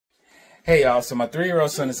Hey y'all, so my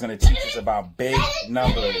 3-year-old son is going to teach us about big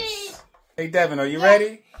numbers. Hey Devin, are you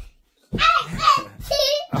ready?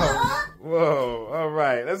 Oh, whoa, all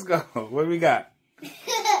right, let's go. What do we got?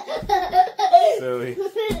 Silly. 10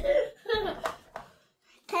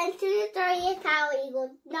 to the 30th power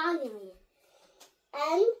equals 9 million.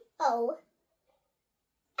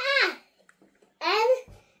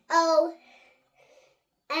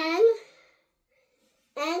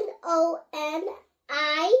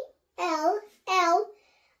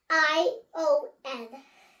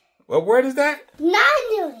 What word is that? 9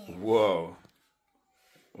 million. Whoa.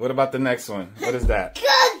 What about the next one? What is that?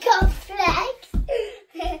 Cocoa Flex.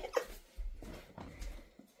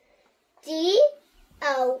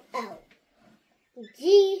 G-O-L.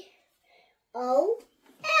 G-O-L.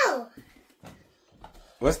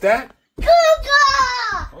 What's that?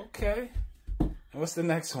 Google! Okay. And what's the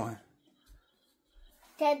next one?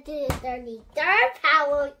 10 to the 33rd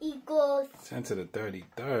power equals 10 to the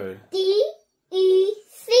 33rd.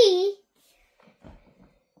 D-E-C.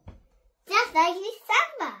 Just like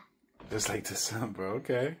December. Just like December,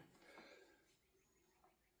 okay.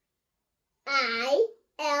 I-L-L-I-O-N.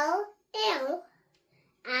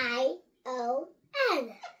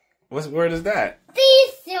 What word is that?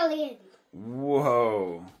 Decillion.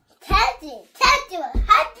 Whoa. 10 to 100.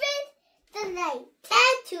 Then like 10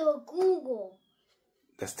 to Google.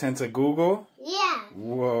 That's 10 to Google? Yeah.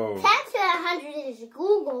 Whoa. 10 to 100 is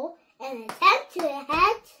Google, and then 10 to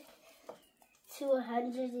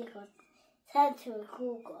 100 equals 10 to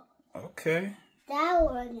Google. Okay. That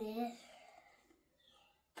one is,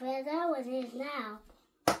 but that one is now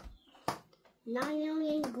 9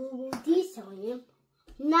 million Google decillion.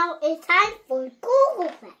 Now it's time for Google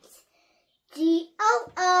Flex.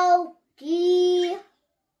 G-O-O-G-O-L-P-L-E-X.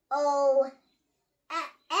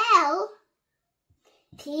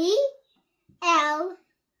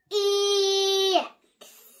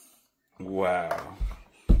 Wow.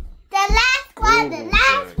 The last one,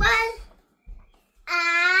 Google Flex.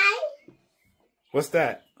 What's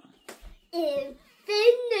that? Infinity.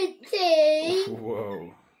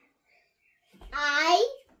 Whoa.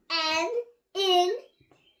 I-N-F-I-N.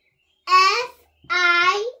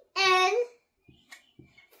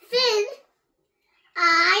 Fin.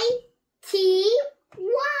 I-T-Y.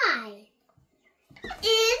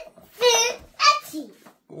 Infinity.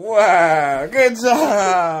 Wow. Good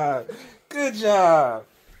job. Good job.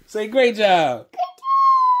 Say great job. Good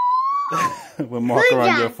job. With marker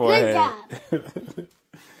on your Good job. forehead.